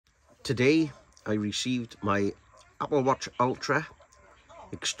Today I received my Apple Watch Ultra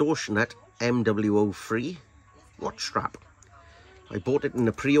EXONAUTE MWO3 watch strap. I bought it in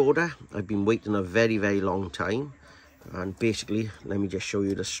a pre-order. I've been waiting a very long time, and basically let me just show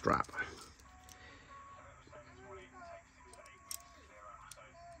you the strap.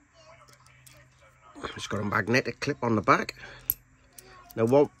 It's got a magnetic clip on the back. Now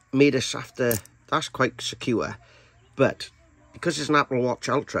what made us after, that's quite secure, but because it's an Apple Watch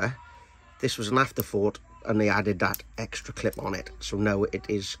Ultra, this was an afterthought and they added that extra clip on it. So now it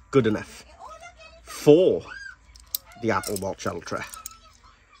is good enough for the Apple Watch Ultra.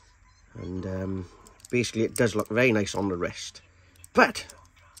 And basically it does look very nice on the wrist. But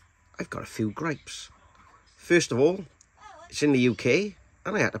I've got a few gripes. First of all, it's in the UK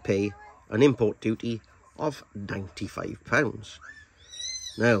and I had to pay an import duty of £95.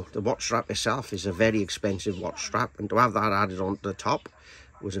 Now, the watch strap itself is a very expensive watch strap, and to have that added onto the top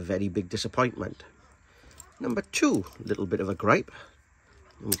was a very big disappointment. Number two, a little bit of a gripe.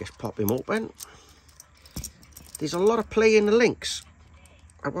 Let me just pop him open. There's a lot of play in the links.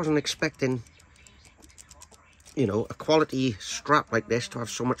 I wasn't expecting, you know, a quality strap like this to have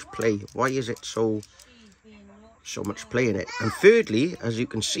so much play. Why is it so much play in it? And thirdly, as you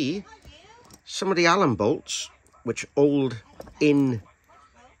can see, some of the Allen bolts, which hold in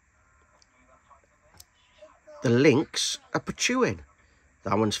the links, are protruding.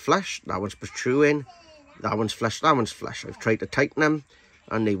 That one's flush, that one's protruding, that one's flush, that one's flush. I've tried to tighten them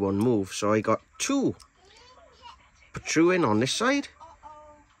and they won't move. So I got two protruding on this side,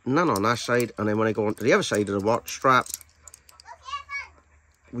 none on that side, and then when I go onto the other side of the watch strap,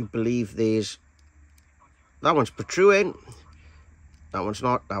 we believe there's, that one's protruding, that one's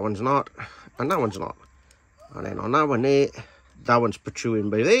not, and that one's not. And then on that one there, that one's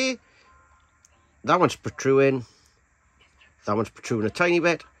protruding by there, that one's protruding a tiny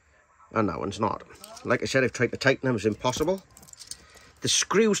bit, and that one's not. Like I said, I've tried to tighten them, it's impossible. The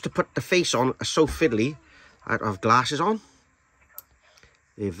screws to put the face on are so fiddly, I have to have glasses on.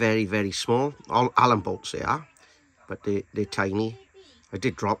 They're very small. All Allen bolts they are, but they're tiny. I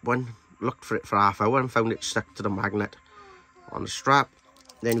did drop one, looked for it for half hour and found it stuck to the magnet on the strap.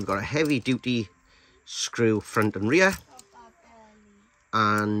 Then you've got a heavy duty screw front and rear,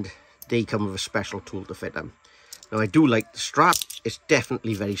 and they come with a special tool to fit them. Now I do like the strap, it's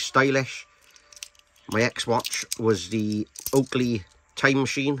definitely very stylish. My ex-watch was the Oakley time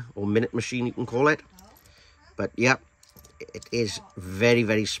machine, or minute machine you can call it. But yeah, it is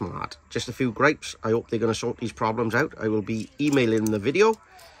very smart. Just a few gripes. I hope they're going to sort these problems out. I will be emailing the video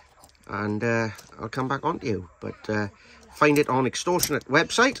and I'll come back on to you. But find it on EXONAUTE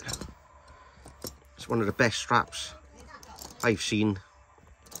website. It's one of the best straps I've seen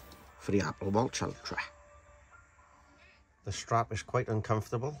for the Apple Watch Ultra. The strap is quite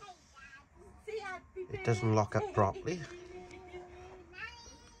uncomfortable. It doesn't lock up properly.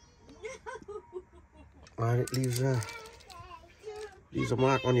 And it leaves a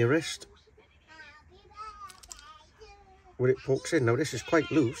mark on your wrist where it pokes in. Now this is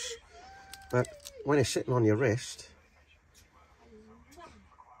quite loose, but when it's sitting on your wrist,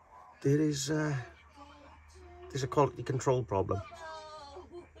 there's a quality control problem.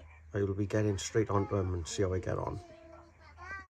 I will be getting straight onto them and see how I get on.